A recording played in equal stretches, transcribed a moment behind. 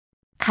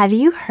Have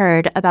you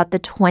heard about the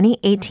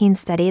 2018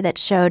 study that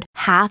showed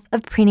half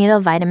of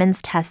prenatal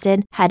vitamins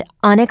tested had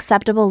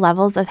unacceptable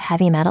levels of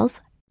heavy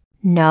metals?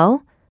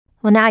 No?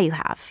 Well, now you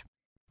have.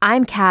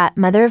 I'm Kat,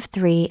 mother of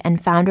 3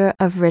 and founder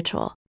of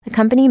Ritual, the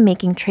company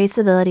making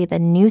traceability the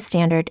new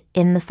standard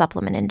in the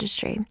supplement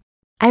industry.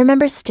 I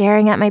remember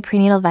staring at my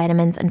prenatal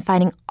vitamins and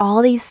finding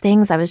all these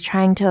things I was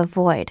trying to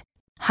avoid.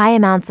 High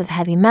amounts of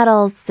heavy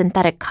metals,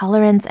 synthetic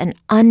colorants, and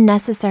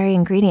unnecessary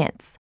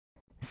ingredients.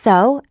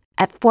 So,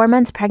 at 4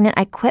 months pregnant,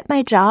 I quit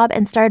my job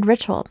and started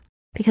Ritual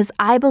because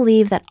I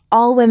believe that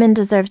all women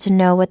deserve to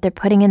know what they're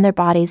putting in their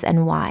bodies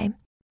and why.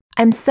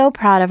 I'm so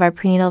proud of our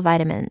prenatal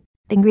vitamin.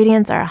 The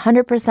ingredients are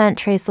 100%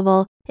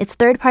 traceable, it's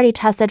third-party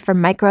tested for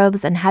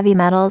microbes and heavy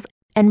metals,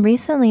 and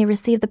recently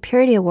received the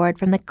Purity Award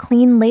from the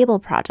Clean Label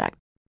Project.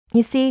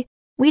 You see,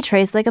 we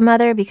trace like a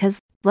mother because,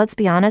 let's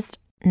be honest,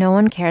 no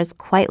one cares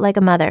quite like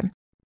a mother.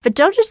 But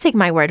don't just take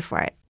my word for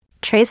it.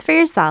 Trace for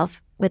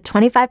yourself with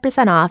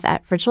 25% off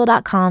at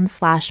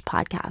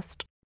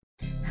ritual.com/podcast.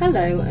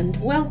 Hello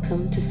and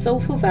welcome to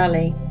Soulful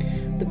Valley,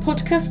 the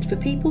podcast for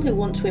people who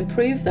want to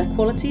improve their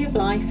quality of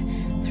life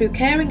through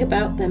caring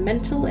about their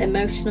mental,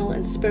 emotional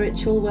and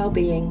spiritual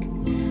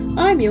well-being.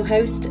 I'm your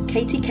host,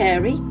 Katie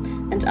Carey,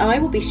 and I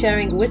will be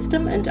sharing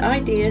wisdom and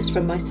ideas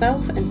from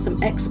myself and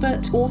some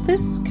expert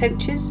authors,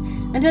 coaches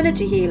and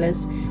energy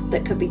healers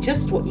that could be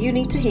just what you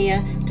need to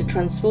hear to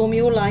transform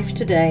your life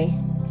today.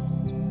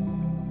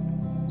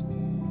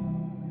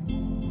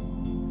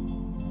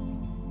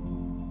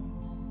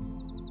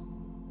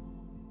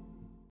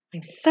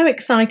 I'm so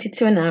excited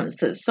to announce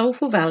that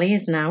Soulful Valley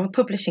is now a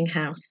publishing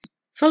house.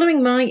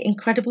 Following my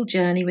incredible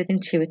journey with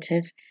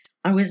Intuitive,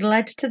 I was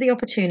led to the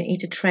opportunity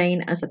to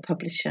train as a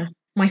publisher.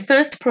 My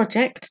first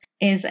project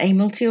is a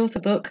multi-author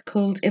book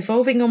called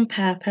Evolving on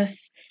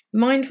Purpose,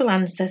 Mindful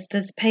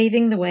Ancestors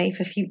Paving the Way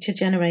for Future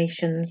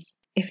Generations.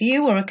 If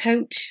you are a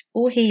coach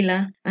or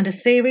healer and are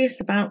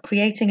serious about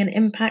creating an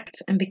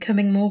impact and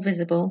becoming more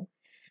visible,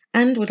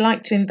 and would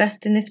like to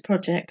invest in this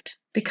project,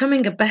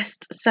 becoming a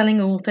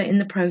best-selling author in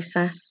the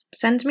process,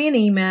 send me an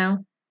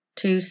email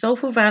to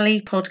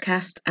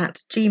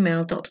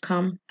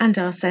soulfulvalleypodcast@gmail.com and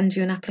I'll send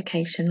you an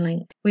application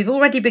link. We've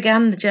already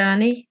begun the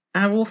journey.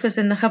 Our authors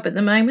in the hub at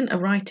the moment are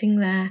writing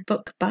their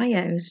book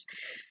bios.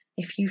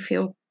 If you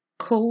feel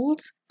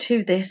called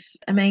to this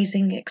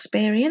amazing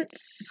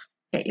experience,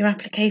 get your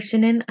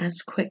application in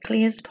as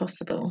quickly as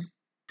possible.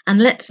 And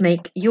let's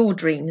make your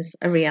dreams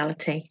a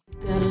reality.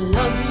 Gotta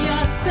love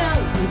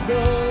yourself with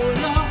all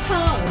your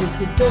heart. If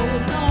you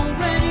don't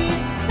already,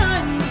 it's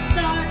time to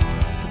start.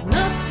 'Cause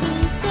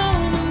nothing's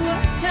gonna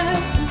work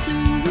out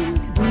until you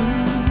do.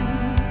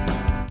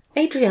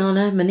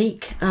 Adriana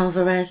Monique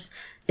Alvarez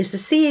is the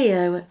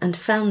CEO and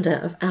founder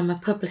of Amma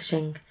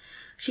Publishing.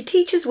 She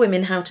teaches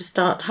women how to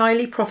start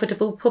highly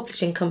profitable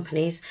publishing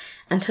companies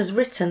and has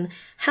written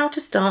How to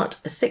Start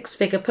a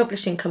Six-Figure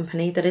Publishing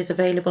Company that is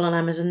available on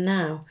Amazon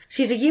now.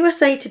 She's a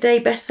USA Today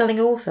best-selling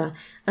author,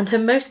 and her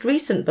most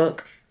recent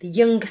book, The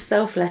Young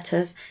Self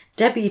Letters,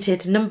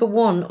 debuted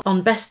 #1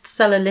 on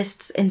bestseller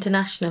lists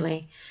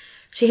internationally.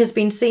 She has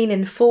been seen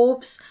in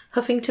Forbes,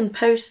 Huffington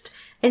Post,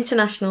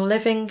 International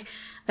Living,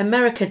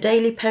 America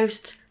Daily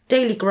Post,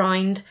 Daily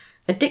Grind,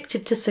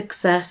 Addicted to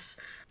Success,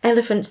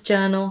 Elephant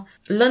Journal,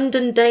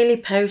 London Daily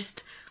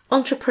Post,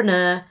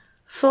 Entrepreneur,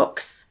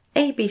 Fox,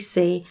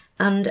 ABC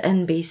and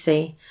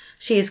NBC.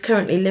 She is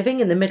currently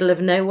living in the middle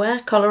of nowhere,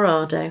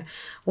 Colorado,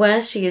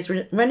 where she is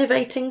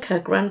renovating her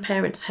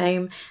grandparents'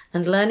 home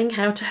and learning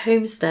how to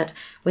homestead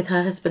with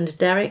her husband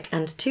Derek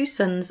and 2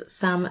 sons,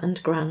 Sam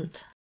and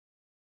Grant.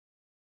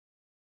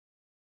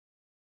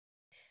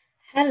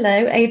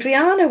 Hello,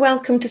 Adriana.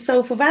 Welcome to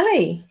Soulful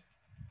Valley.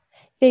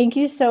 Thank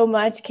you so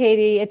much,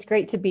 Katie. It's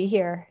great to be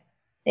here.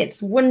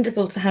 It's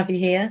wonderful to have you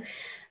here.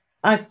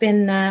 I've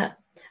been an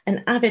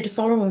avid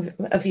follower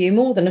of you,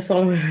 more than a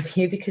follower of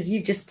you, because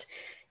you just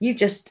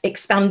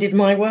expanded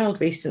my world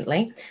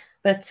recently.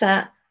 But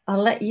I'll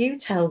let you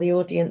tell the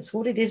audience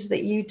what it is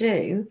that you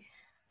do,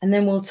 and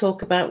then we'll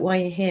talk about why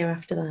you're here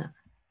after that.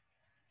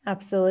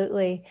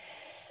 Absolutely.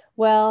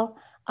 Well,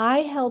 I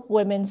help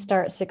women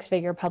start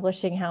six-figure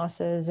publishing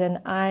houses, and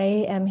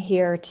I am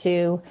here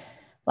to,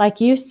 like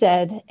you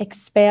said,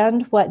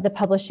 expand what the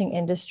publishing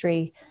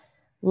industry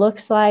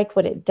looks like,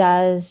 what it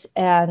does,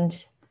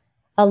 and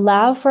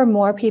allow for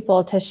more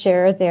people to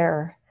share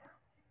their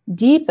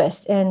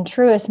deepest and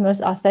truest,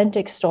 most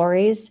authentic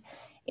stories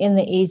in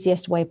the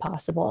easiest way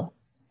possible.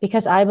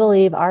 Because I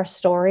believe our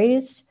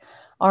stories,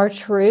 our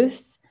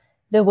truth,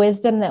 the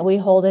wisdom that we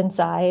hold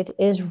inside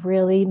is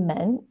really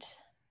meant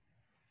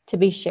to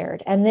be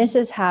shared. And this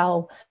is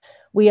how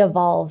we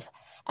evolve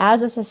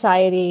as a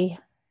society,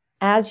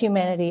 as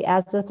humanity,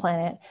 as the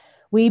planet.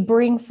 We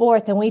bring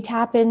forth and we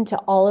tap into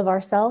all of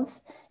ourselves,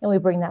 and we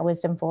bring that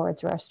wisdom forward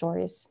through our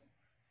stories.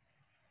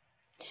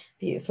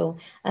 Beautiful.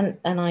 And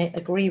I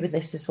agree with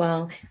this as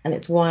well. And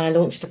it's why I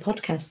launched a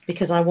podcast,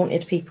 because I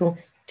wanted people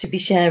to be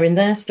sharing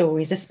their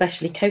stories,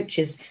 especially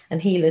coaches and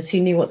healers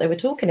who knew what they were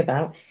talking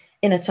about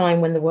in a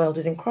time when the world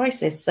was in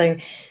crisis. So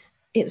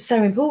it's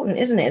so important,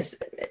 isn't it?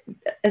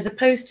 As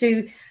opposed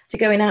to to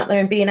going out there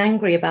and being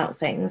angry about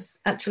things,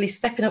 actually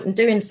stepping up and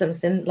doing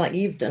something like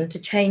you've done to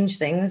change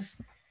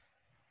things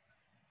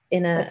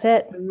in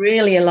a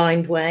really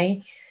aligned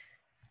way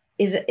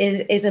is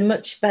a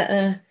much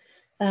better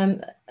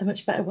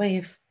way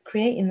of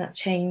creating that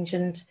change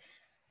and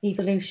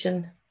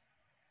evolution.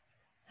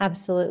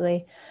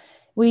 Absolutely.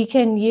 We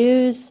can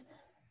use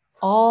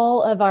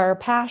all of our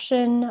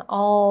passion,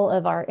 all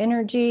of our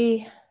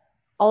energy,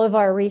 all of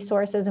our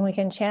resources, and we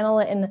can channel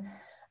it in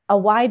a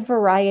wide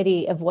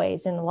variety of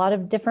ways in a lot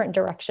of different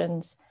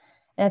directions.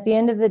 And at the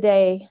end of the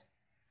day,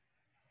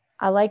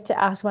 I like to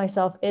ask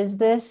myself, is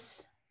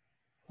this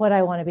what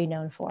I want to be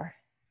known for?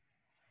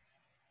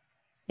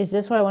 Is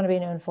this what I want to be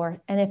known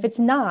for? And if it's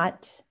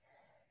not,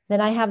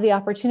 then I have the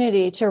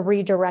opportunity to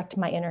redirect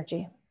my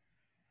energy.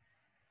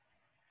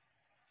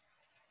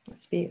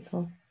 That's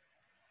beautiful.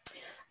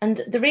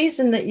 And the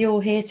reason that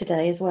you're here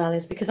today as well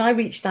is because I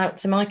reached out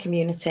to my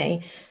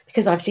community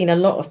because I've seen a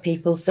lot of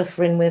people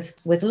suffering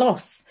with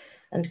loss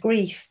and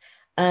grief.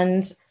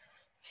 And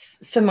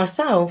for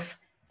myself,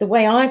 the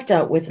way I've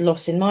dealt with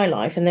loss in my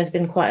life, and there's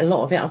been quite a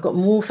lot of it, I've got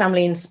more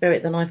family in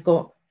spirit than I've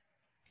got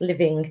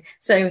living.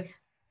 So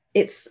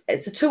it's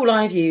a tool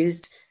I've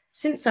used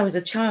since I was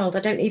a child.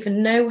 I don't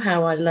even know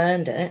how I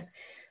learned it,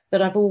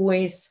 but I've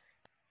always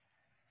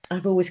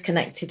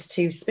connected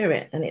to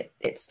spirit, and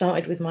it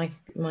started with my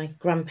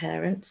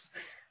grandparents,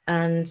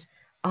 and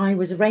I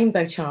was a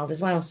rainbow child as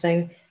well.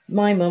 So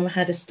my mum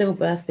had a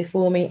stillbirth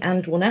before me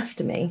and one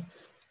after me.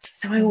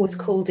 So I always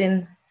called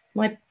in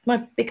my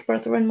big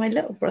brother and my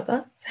little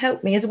brother to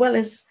help me, as well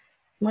as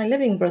my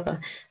living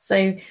brother.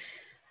 So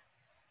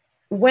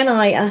when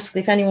I asked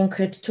if anyone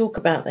could talk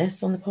about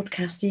this on the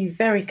podcast, you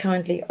very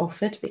kindly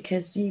offered,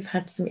 because you've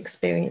had some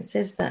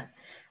experiences that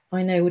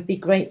I know would be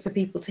great for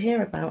people to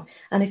hear about.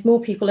 And if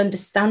more people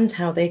understand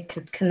how they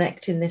could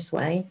connect in this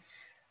way,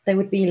 there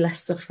would be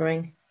less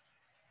suffering.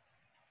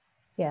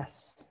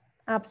 Yes,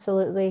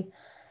 absolutely.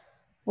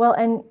 Well,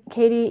 and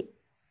Katie,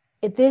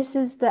 this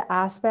is the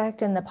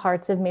aspect and the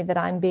parts of me that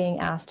I'm being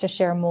asked to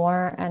share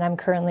more. And I'm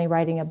currently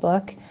writing a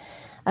book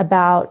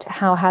about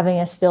how having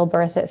a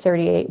stillbirth at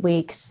 38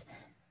 weeks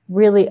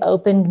really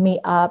opened me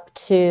up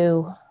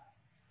to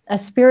a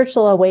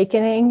spiritual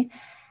awakening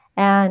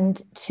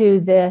and to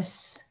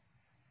this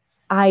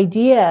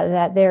idea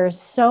that there's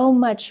so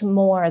much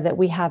more that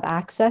we have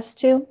access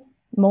to,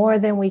 more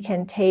than we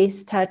can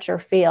taste, touch, or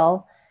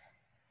feel.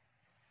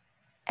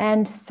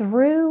 And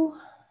through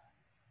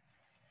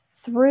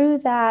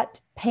that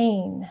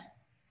pain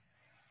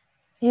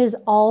is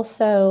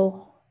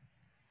also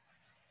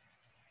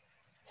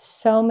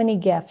so many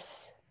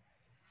gifts,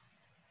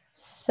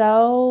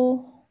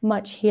 so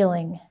much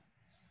healing.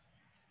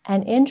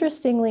 And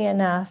interestingly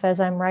enough, as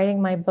I'm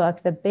writing my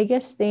book, the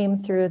biggest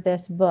theme through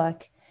this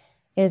book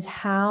is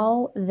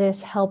how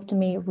this helped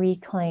me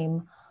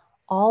reclaim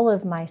all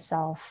of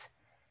myself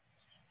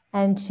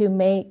and to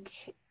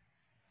make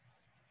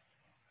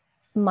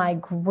my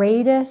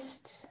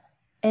greatest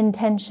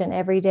intention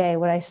every day,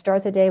 what I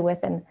start the day with.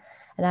 And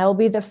I will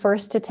be the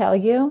first to tell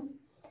you,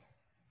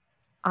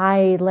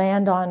 I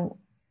land on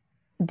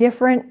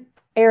different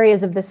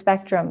areas of the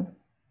spectrum,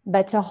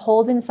 but to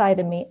hold inside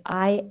of me,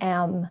 I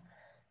am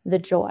the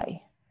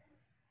joy.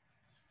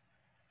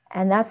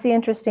 And that's the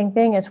interesting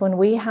thing, is when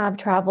we have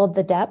traveled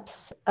the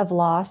depths of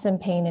loss and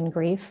pain and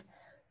grief,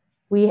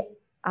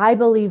 I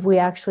believe we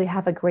actually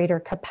have a greater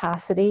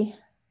capacity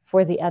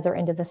for the other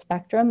end of the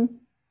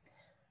spectrum,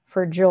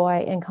 for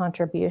joy and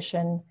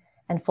contribution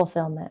and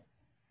fulfillment.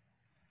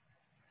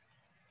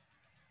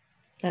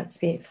 That's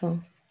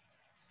beautiful.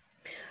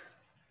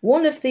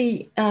 One of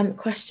the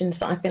questions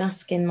that I've been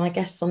asking my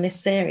guests on this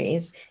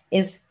series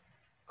is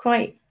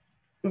quite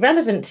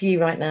relevant to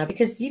you right now,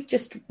 because you've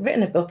just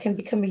written a book and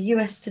become a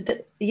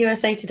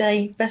USA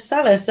Today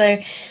bestseller. So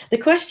the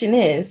question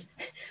is,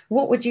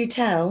 what would you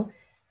tell,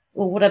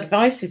 or what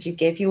advice would you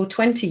give your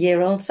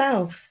 20-year-old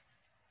self?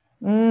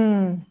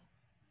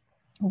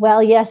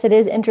 Well, yes, it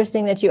is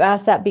interesting that you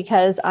asked that,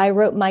 because I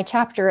wrote my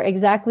chapter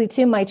exactly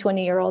to my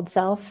 20-year-old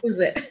self.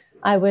 Was it?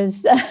 I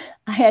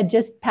had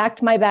just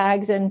packed my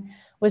bags and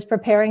was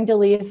preparing to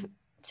leave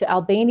to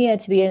Albania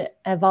to be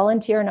a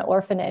volunteer in an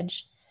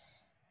orphanage.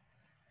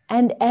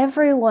 And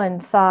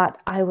everyone thought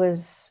I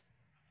was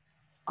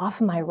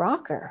off my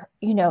rocker.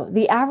 You know,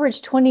 the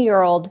average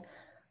 20-year-old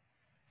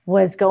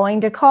was going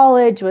to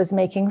college, was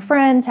making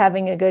friends,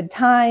 having a good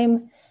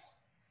time.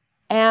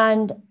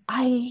 And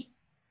I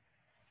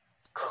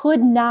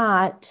could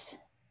not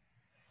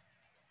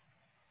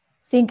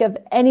think of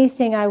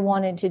anything I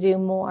wanted to do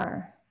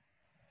more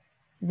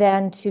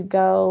than to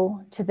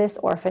go to this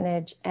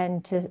orphanage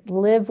and to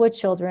live with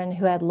children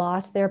who had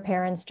lost their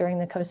parents during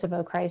the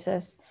Kosovo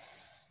crisis.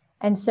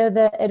 And so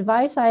the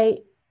advice I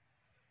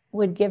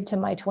would give to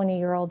my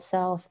 20-year-old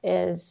self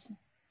is,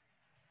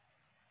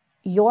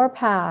 your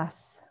path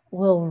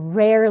will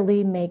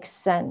rarely make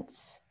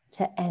sense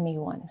to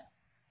anyone,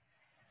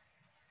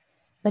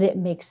 but it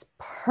makes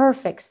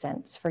perfect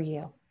sense for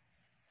you.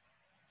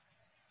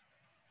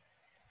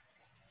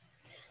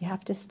 You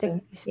have to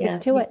stick Yeah.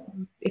 to it.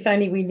 If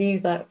only we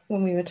knew that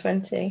when we were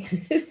 20.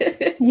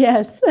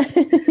 Yes.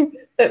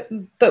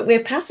 But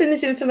we're passing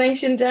this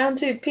information down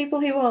to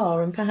people who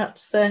are, and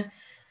perhaps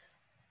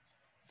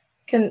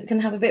can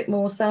have a bit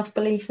more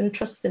self-belief and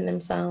trust in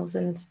themselves,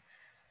 and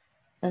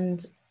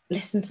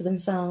listen to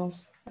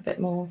themselves a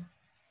bit more.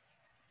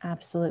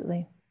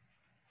 Absolutely.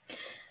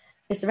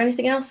 Is there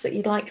anything else that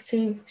you'd like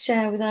to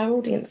share with our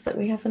audience that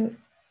we haven't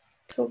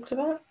talked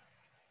about?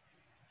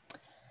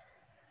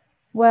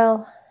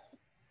 Well,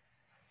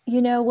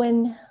 you know,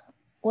 when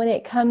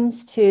it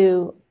comes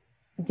to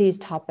these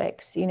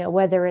topics, you know,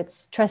 whether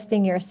it's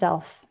trusting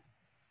yourself,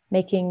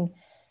 making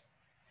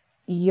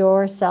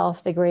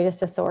yourself the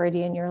greatest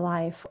authority in your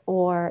life,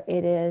 or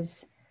it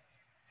is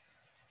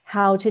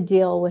how to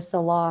deal with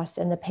the loss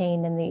and the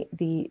pain and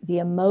the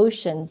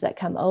emotions that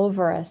come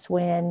over us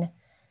when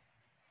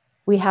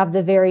we have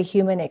the very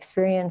human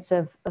experience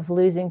of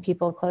losing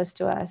people close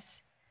to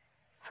us.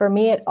 For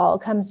me, it all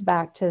comes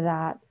back to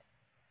that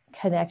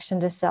connection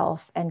to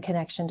self and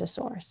connection to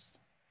source.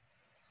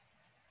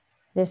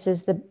 This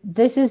is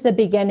the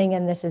beginning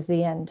and this is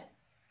the end,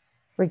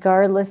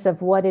 regardless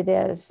of what it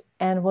is.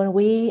 And when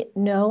we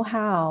know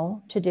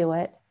how to do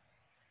it,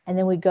 and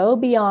then we go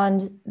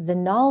beyond the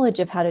knowledge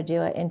of how to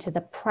do it into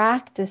the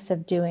practice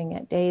of doing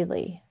it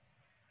daily,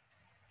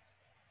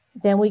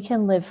 then we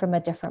can live from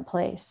a different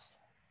place.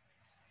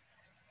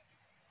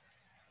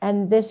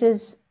 And this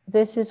is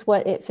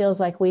what it feels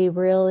like we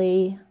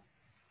really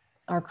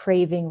are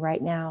craving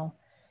right now.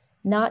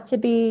 Not to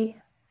be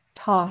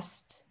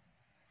tossed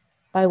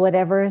by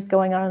whatever is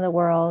going on in the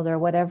world, or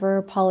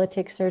whatever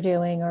politics are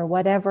doing, or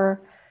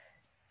whatever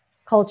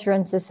culture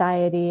and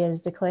society is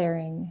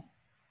declaring,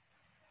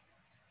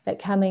 but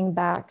coming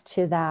back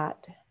to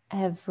that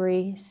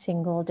every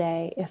single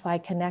day. If I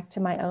connect to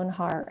my own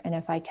heart, and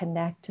if I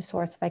connect to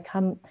source, if I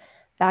come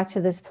back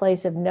to this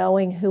place of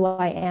knowing who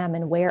I am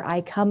and where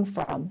I come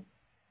from,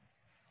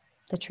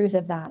 the truth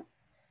of that,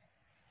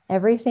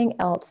 everything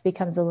else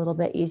becomes a little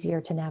bit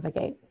easier to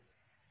navigate.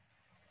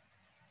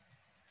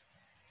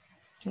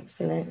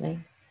 Absolutely.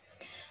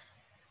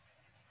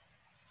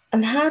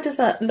 And how does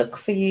that look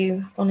for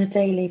you on a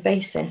daily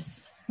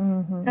basis?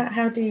 Mm-hmm.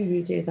 How do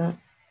you do that?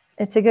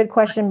 It's a good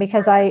question,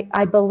 because I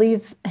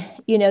believe,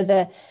 you know,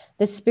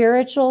 the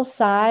spiritual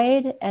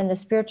side and the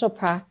spiritual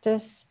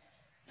practice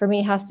for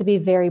me has to be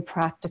very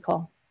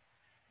practical.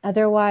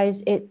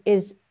 Otherwise,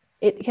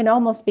 it can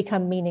almost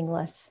become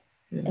meaningless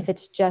if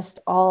it's just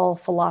all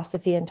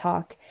philosophy and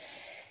talk.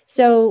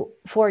 So,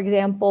 for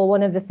example,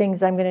 one of the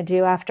things I'm going to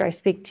do after I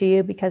speak to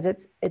you, because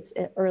it's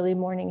early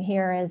morning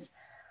here, is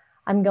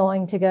I'm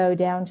going to go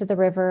down to the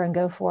river and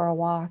go for a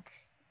walk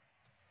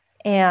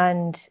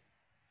and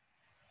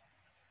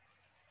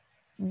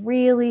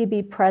really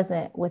be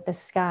present with the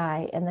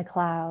sky and the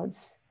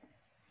clouds,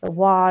 the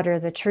water,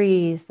 the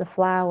trees, the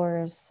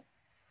flowers,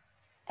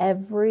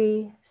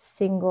 every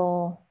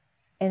single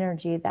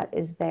energy that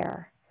is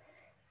there.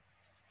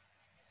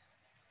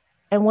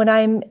 And when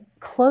I'm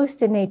close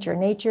to nature,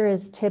 nature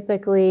is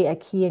typically a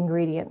key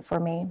ingredient for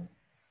me,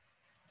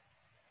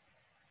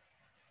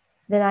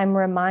 then I'm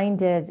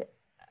reminded,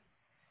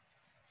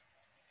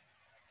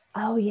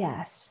 oh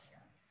yes,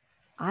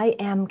 I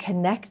am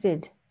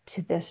connected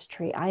to this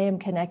tree. I am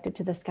connected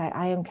to the sky.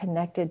 I am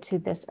connected to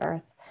this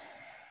earth.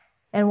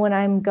 And when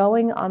I'm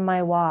going on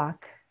my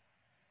walk,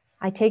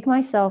 I take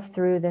myself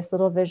through this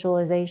little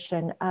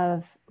visualization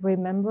of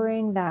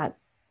remembering that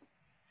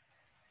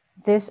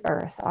this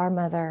earth, our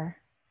mother,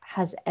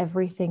 has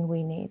everything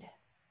we need.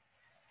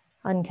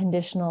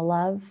 Unconditional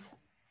love,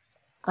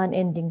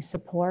 unending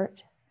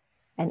support,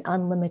 and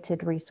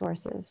unlimited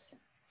resources.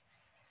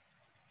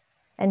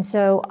 And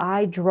so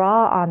I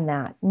draw on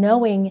that,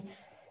 knowing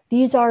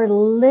these are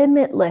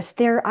limitless.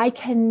 I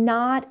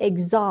cannot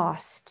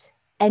exhaust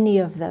any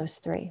of those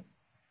three.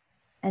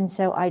 And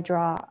so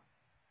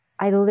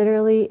I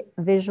literally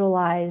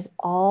visualize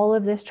all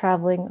of this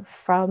traveling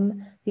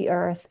from the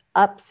earth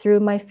up through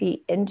my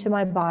feet into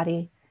my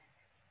body.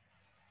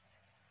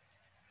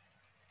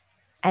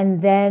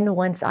 And then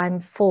once I'm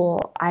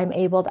full, I'm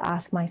able to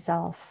ask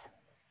myself,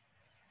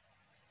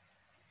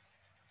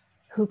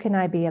 who can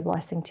I be a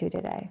blessing to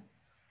today?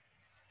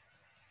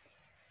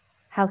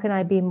 How can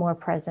I be more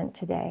present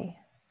today?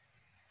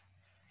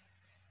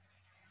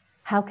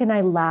 How can I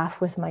laugh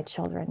with my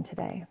children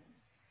today?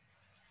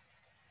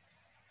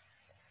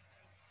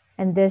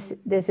 And this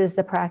is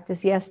the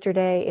practice.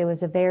 Yesterday, it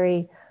was a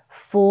very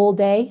full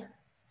day.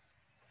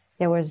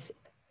 There was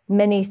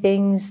many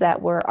things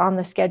that were on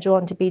the schedule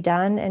and to be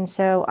done. And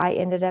so I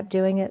ended up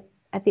doing it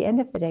at the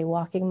end of the day,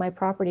 walking my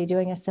property,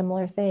 doing a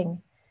similar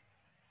thing.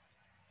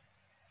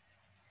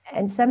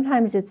 And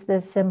sometimes it's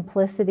the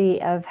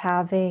simplicity of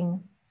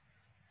having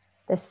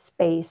the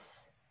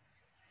space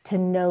to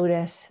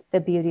notice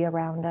the beauty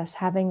around us,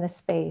 having the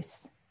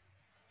space,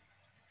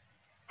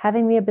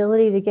 having the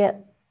ability to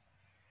get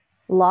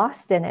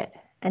lost in it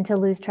and to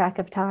lose track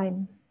of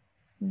time.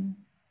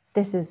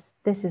 This is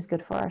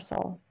good for our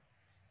soul.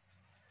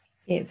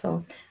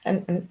 Beautiful.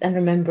 And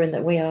remembering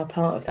that we are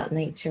part of that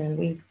nature, and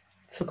we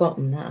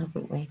forgotten that,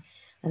 haven't we?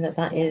 And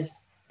that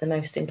is the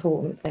most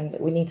important thing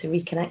that we need to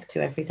reconnect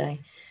to every day.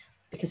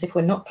 Because if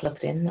we're not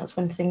plugged in, that's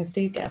when things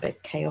do get a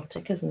bit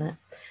chaotic, isn't it?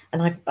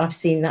 And I've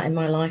seen that in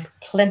my life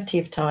plenty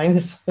of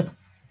times.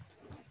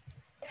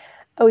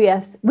 Oh,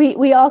 yes.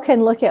 We all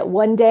can look at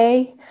one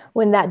day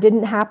when that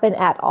didn't happen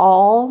at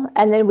all.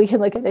 And then we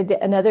can look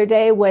at another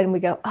day when we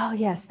go, oh,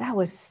 yes, that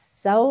was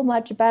so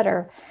much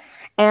better.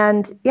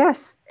 And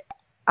yes,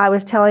 I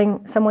was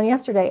telling someone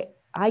yesterday,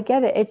 I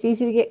get it. It's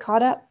easy to get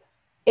caught up.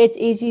 It's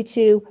easy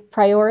to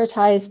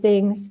prioritize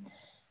things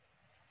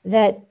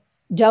that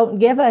don't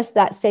give us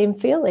that same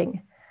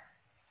feeling.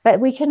 But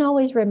we can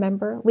always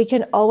remember. We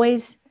can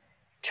always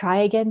try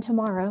again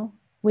tomorrow.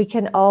 We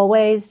can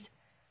always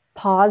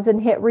pause and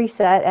hit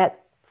reset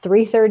at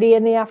 3:30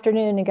 in the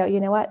afternoon and go, you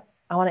know what?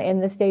 I want to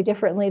end this day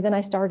differently than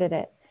I started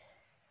it.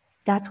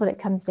 That's what it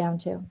comes down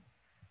to.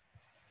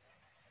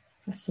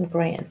 That's some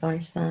great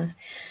advice there.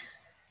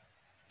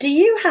 Do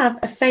you have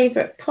a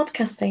favorite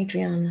podcast,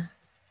 Adriana?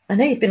 I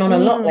know you've been on a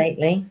lot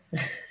lately.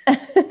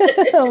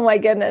 Oh my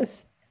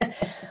goodness.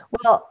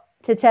 Well,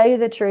 to tell you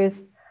the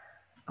truth,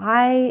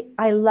 I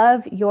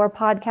love your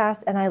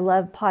podcast, and I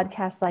love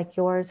podcasts like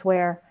yours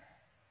where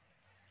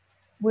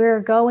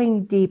we're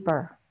going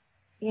deeper.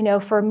 You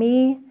know, for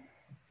me,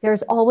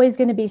 there's always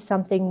going to be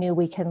something new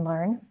we can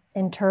learn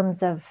in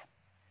terms of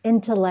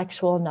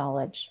intellectual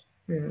knowledge.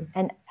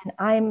 And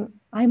I'm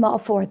all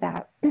for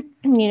that. You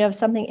know, if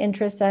something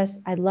interests us,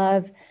 I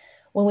love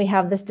when we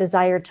have this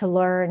desire to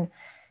learn,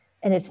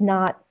 and it's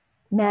not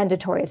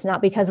mandatory. It's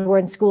not because we're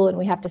in school and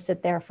we have to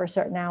sit there for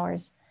certain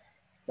hours.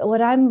 But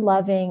what I'm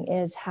loving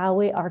is how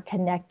we are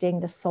connecting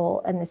the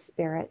soul and the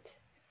spirit.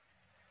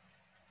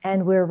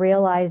 And we're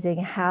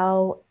realizing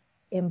how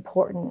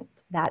important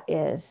that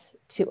is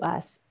to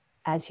us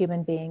as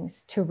human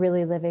beings, to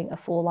really living a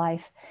full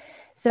life.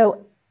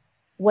 So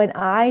when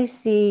I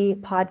see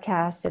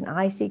podcasts and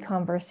I see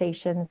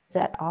conversations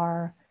that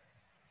are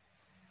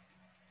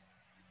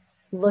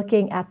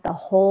looking at the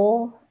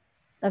whole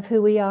of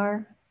who we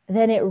are,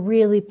 then it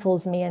really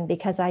pulls me in,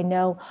 because I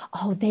know,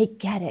 oh, they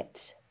get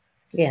it.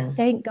 Yeah.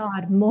 Thank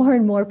God more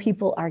and more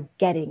people are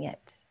getting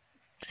it.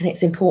 And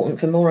it's important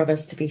for more of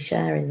us to be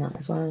sharing that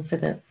as well, so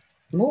that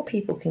more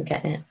people can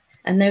get it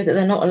and know that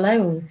they're not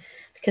alone.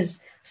 Because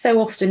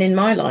so often in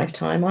my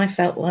lifetime, I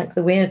felt like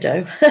the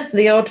weirdo,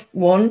 the odd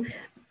one,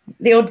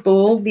 the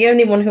oddball, the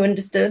only one who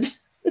understood.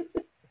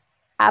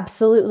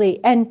 Absolutely.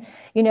 And,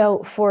 you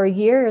know, for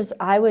years,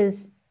 I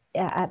was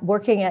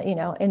working at,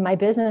 in my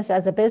business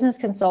as a business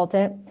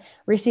consultant,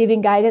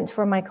 receiving guidance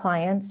from my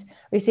clients,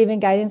 receiving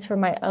guidance from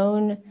my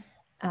own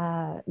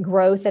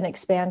growth and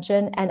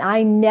expansion. And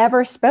I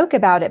never spoke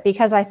about it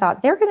because I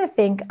thought they're going to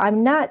think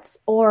I'm nuts,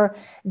 or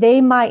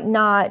they might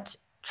not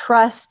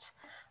trust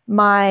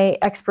my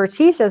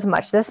expertise as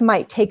much. This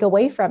might take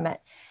away from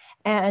it.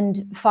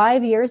 And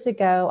 5 years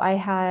ago, I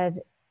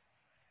had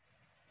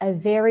a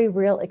very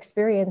real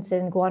experience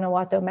in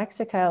Guanajuato,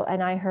 Mexico.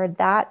 And I heard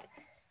that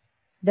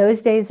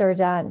those days are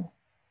done.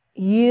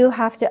 You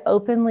have to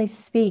openly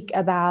speak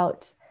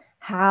about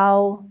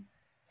how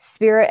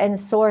spirit and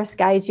source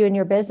guides you in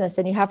your business.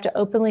 And you have to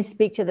openly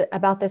speak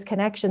about this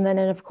connection. Then,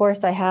 and of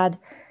course, I had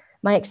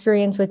my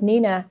experience with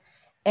Nina.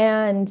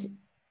 And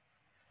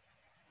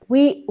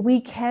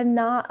we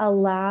cannot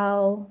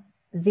allow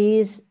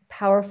these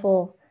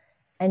powerful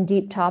and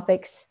deep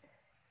topics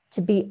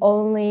to be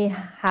only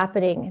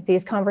happening,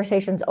 these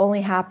conversations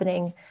only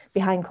happening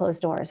behind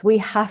closed doors. We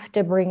have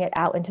to bring it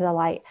out into the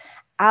light,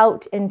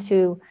 out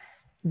into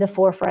the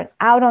forefront,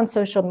 out on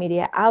social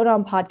media, out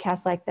on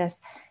podcasts like this.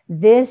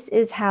 This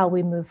is how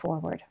we move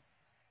forward.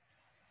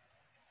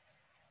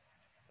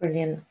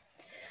 Brilliant.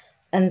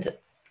 And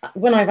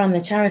when I ran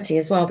the charity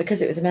as well,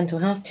 because it was a mental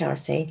health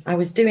charity, I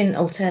was doing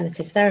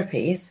alternative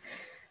therapies,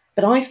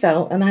 but I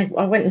felt, and I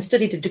went and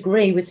studied a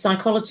degree with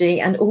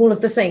psychology and all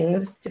of the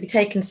things to be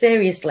taken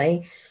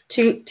seriously,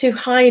 to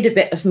hide a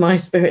bit of my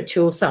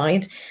spiritual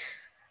side,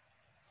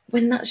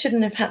 when that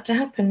shouldn't have had to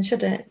happen,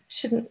 should it?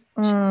 Shouldn't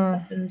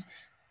have happened.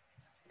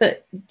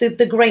 But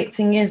the great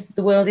thing is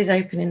the world is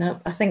opening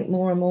up. I think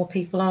more and more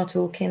people are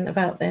talking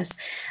about this.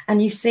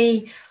 And you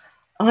see,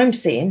 I'm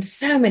seeing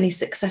so many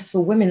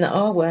successful women that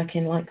are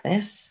working like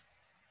this,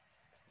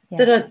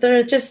 yes, that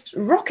are just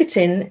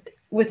rocketing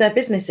with their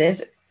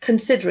businesses,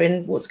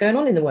 considering what's going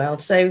on in the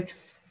world. So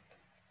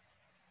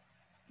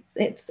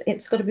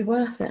it's got to be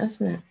worth it,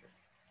 hasn't it?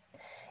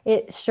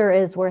 It sure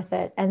is worth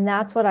it. And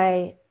that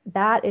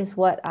is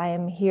what I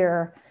am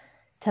here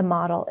to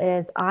model.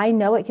 Is I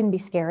know it can be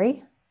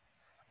scary.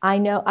 I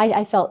know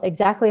I felt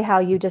exactly how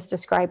you just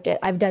described it.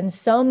 I've done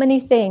so many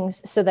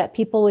things so that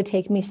people would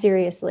take me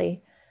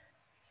seriously.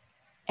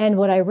 And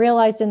what I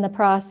realized in the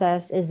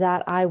process is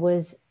that I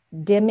was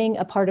dimming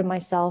a part of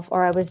myself,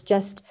 or I was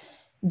just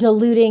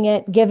diluting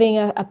it, giving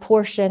a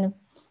portion.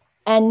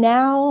 And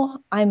now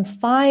I'm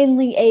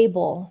finally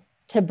able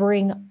to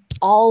bring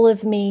all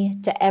of me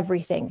to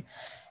everything.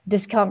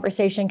 This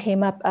conversation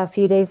came up a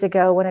few days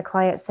ago when a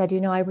client said,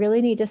 I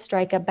really need to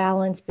strike a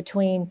balance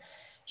between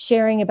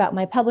sharing about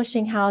my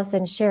publishing house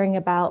and sharing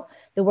about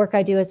the work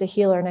I do as a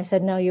healer. And I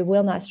said, no, you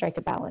will not strike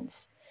a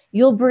balance.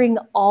 You'll bring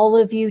all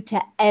of you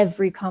to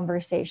every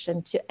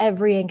conversation, to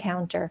every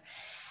encounter.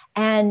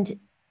 And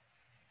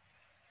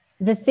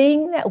the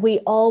thing that we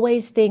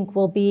always think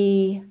will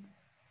be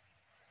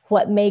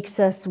what makes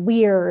us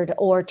weird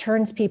or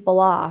turns people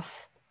off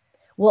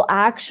will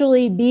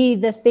actually be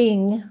the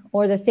thing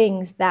or the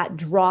things that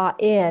draw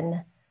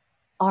in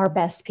our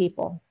best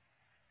people.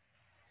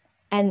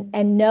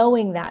 And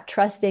knowing that,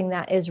 trusting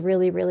that is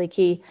really, really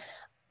key.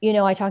 You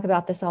know, I talk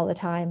about this all the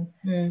time.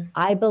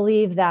 I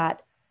believe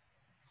that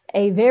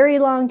a very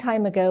long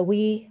time ago,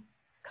 we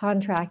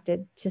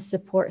contracted to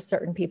support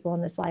certain people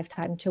in this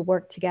lifetime, to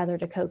work together,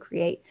 to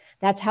co-create.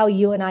 That's how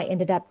you and I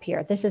ended up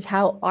here. This is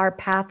how our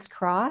paths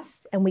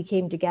crossed and we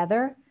came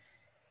together,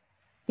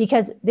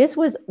 because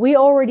we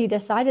already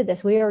decided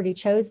this, we already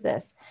chose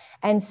this.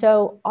 And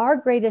so our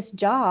greatest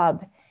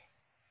job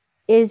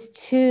is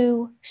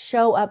to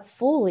show up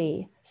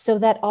fully so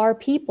that our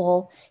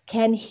people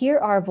can hear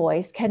our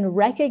voice, can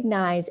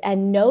recognize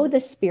and know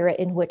the spirit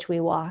in which we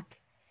walk,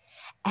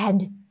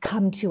 and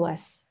come to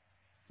us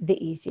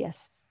the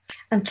easiest.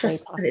 And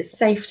trust that it's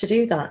safe to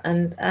do that.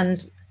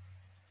 And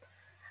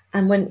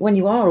when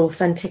you are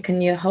authentic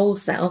and your whole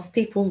self,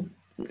 people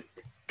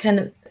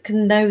can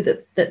know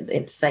that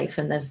it's safe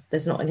and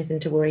there's not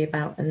anything to worry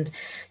about. And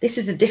this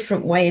is a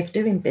different way of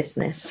doing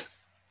business.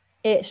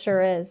 It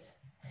sure is.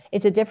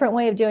 It's a different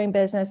way of doing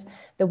business.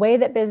 The way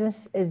that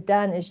business is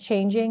done is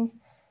changing.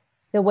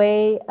 The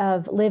way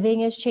of living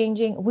is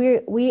changing.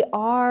 We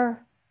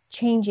are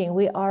changing.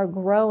 We are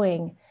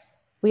growing.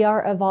 We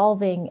are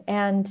evolving.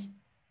 And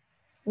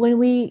when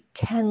we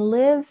can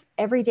live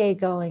every day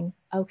going,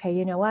 okay,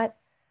 you know what?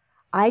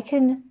 I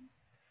can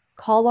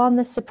call on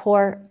the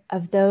support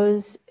of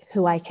those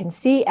who I can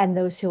see and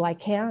those who I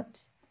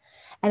can't.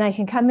 And I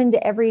can come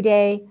into every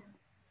day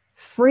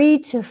free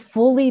to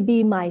fully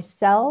be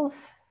myself.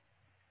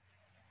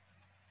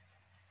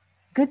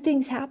 Good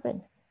things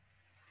happen.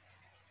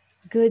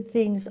 Good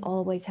things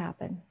always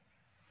happen.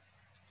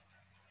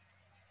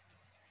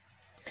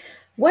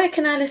 Where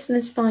can our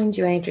listeners find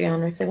you,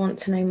 Adriana, if they want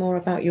to know more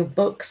about your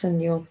books and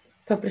your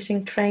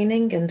publishing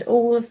training and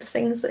all of the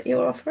things that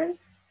you're offering?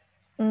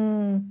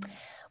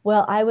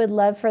 Well, I would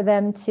love for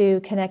them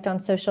to connect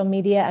on social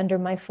media under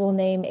my full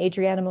name,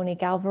 Adriana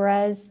Monique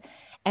Alvarez.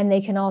 And they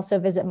can also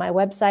visit my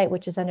website,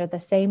 which is under the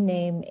same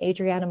name,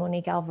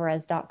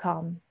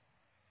 adrianamoniquealvarez.com.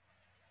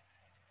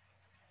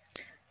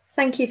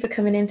 Thank you for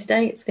coming in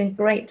today. It's been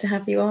great to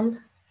have you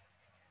on.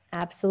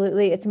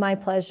 Absolutely. It's my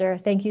pleasure.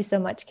 Thank you so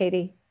much,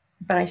 Katie.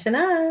 Bye for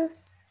now.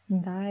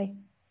 Bye.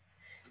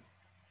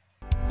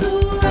 So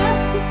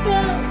ask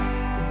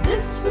yourself, is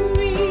this for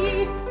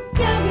me?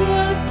 Give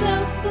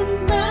yourself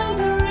some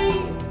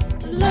boundaries.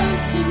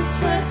 Learn to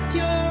trust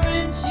your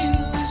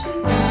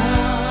intuition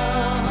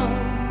now.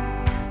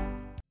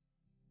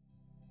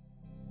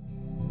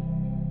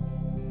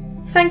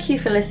 Thank you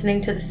for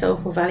listening to the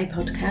Soulful Valley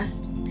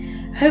podcast.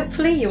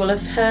 Hopefully you will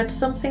have heard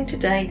something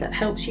today that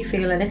helps you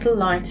feel a little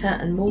lighter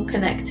and more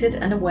connected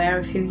and aware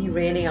of who you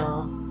really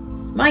are.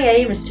 My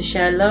aim is to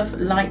share love,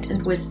 light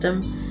and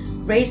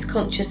wisdom, raise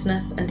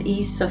consciousness and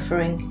ease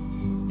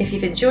suffering. If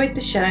you've enjoyed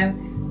the show,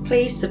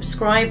 please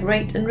subscribe,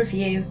 rate and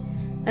review,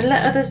 and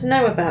let others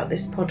know about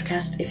this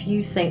podcast if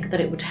you think that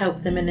it would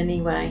help them in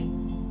any way.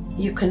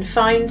 You can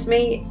find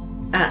me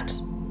at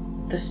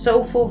the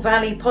Soulful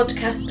Valley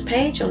podcast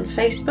page on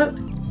Facebook.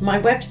 My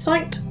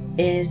website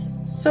is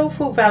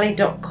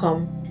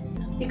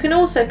soulfulvalley.com. You can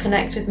also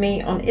connect with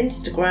me on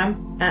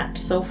Instagram at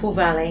Soulful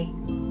Valley.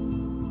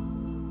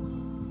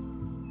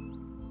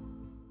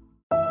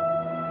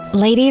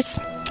 Ladies,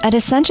 at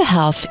Essentia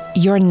Health,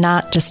 you're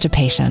not just a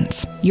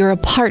patient. You're a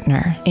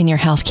partner in your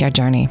healthcare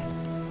journey.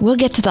 We'll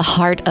get to the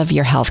heart of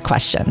your health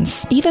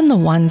questions, even the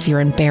ones you're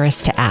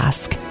embarrassed to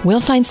ask.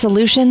 We'll find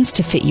solutions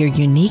to fit your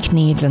unique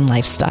needs and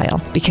lifestyle,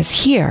 because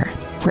here,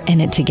 we're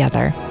in it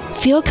together.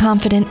 Feel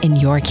confident in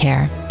your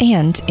care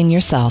and in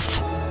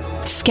yourself.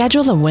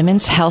 Schedule a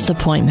women's health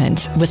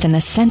appointment with an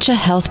Essentia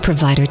Health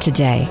provider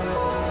today.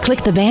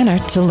 Click the banner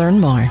to learn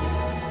more.